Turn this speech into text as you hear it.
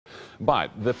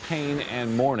But the pain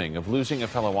and mourning of losing a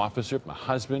fellow officer, a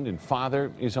husband and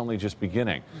father, is only just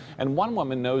beginning. And one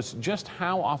woman knows just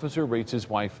how Officer Rates'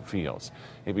 wife feels.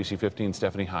 ABC 15's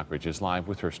Stephanie Hockridge is live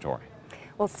with her story.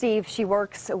 Well, Steve, she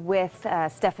works with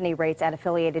Stephanie Rates at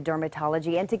Affiliated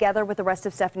Dermatology, and together with the rest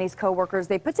of Stephanie's co-workers,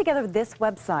 they put together this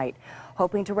website,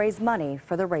 hoping to raise money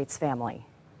for the Rates family.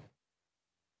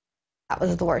 That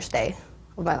was the worst day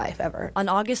of my life ever. On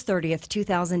August 30th,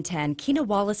 2010, Keena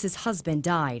Wallace's husband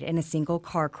died in a single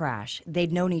car crash.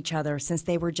 They'd known each other since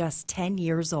they were just 10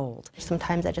 years old.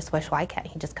 Sometimes I just wish, why can't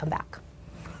he just come back?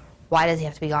 Why does he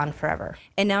have to be gone forever?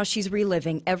 And now she's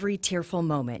reliving every tearful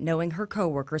moment, knowing her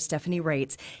coworker, Stephanie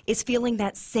Rates, is feeling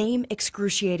that same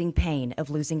excruciating pain of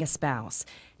losing a spouse.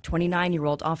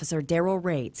 29-year-old Officer Daryl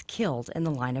Rates killed in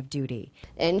the line of duty.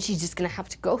 And she's just gonna have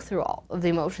to go through all of the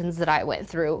emotions that I went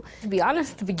through. To be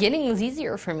honest, the beginning was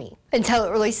easier for me until it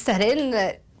really set in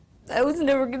that I was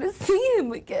never gonna see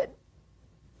him again.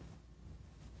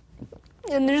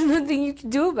 And there's nothing you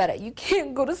can do about it. You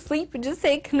can't go to sleep and just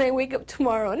say, can I wake up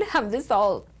tomorrow and have this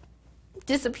all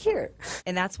disappear?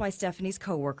 And that's why Stephanie's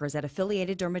coworkers at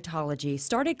Affiliated Dermatology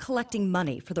started collecting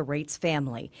money for the Rates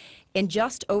family. In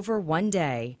just over one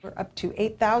day, we're up to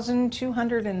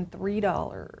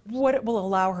 $8,203. What it will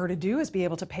allow her to do is be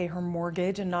able to pay her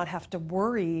mortgage and not have to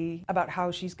worry about how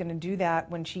she's going to do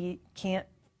that when she can't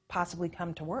possibly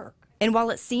come to work. And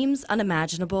while it seems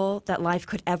unimaginable that life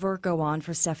could ever go on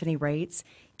for Stephanie Rates,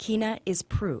 Keena is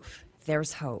proof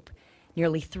there's hope.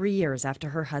 Nearly 3 years after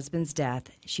her husband's death,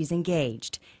 she's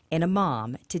engaged and a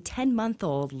mom to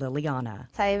 10-month-old Liliana.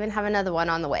 I even have another one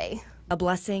on the way. A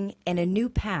blessing and a new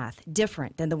path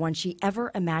different than the one she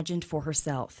ever imagined for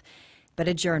herself, but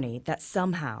a journey that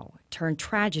somehow turned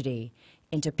tragedy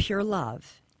into pure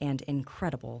love and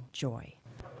incredible joy.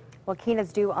 Well,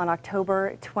 Keena's due on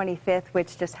October 25th,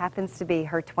 which just happens to be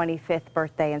her 25th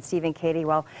birthday. And Steve and Katie,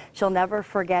 well, she'll never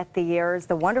forget the years,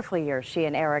 the wonderful years she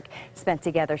and Eric spent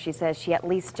together. She says she at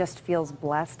least just feels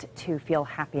blessed to feel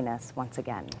happiness once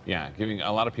again. Yeah, giving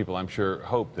a lot of people, I'm sure,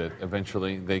 hope that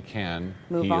eventually they can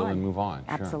heal and move on.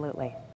 Absolutely. Sure.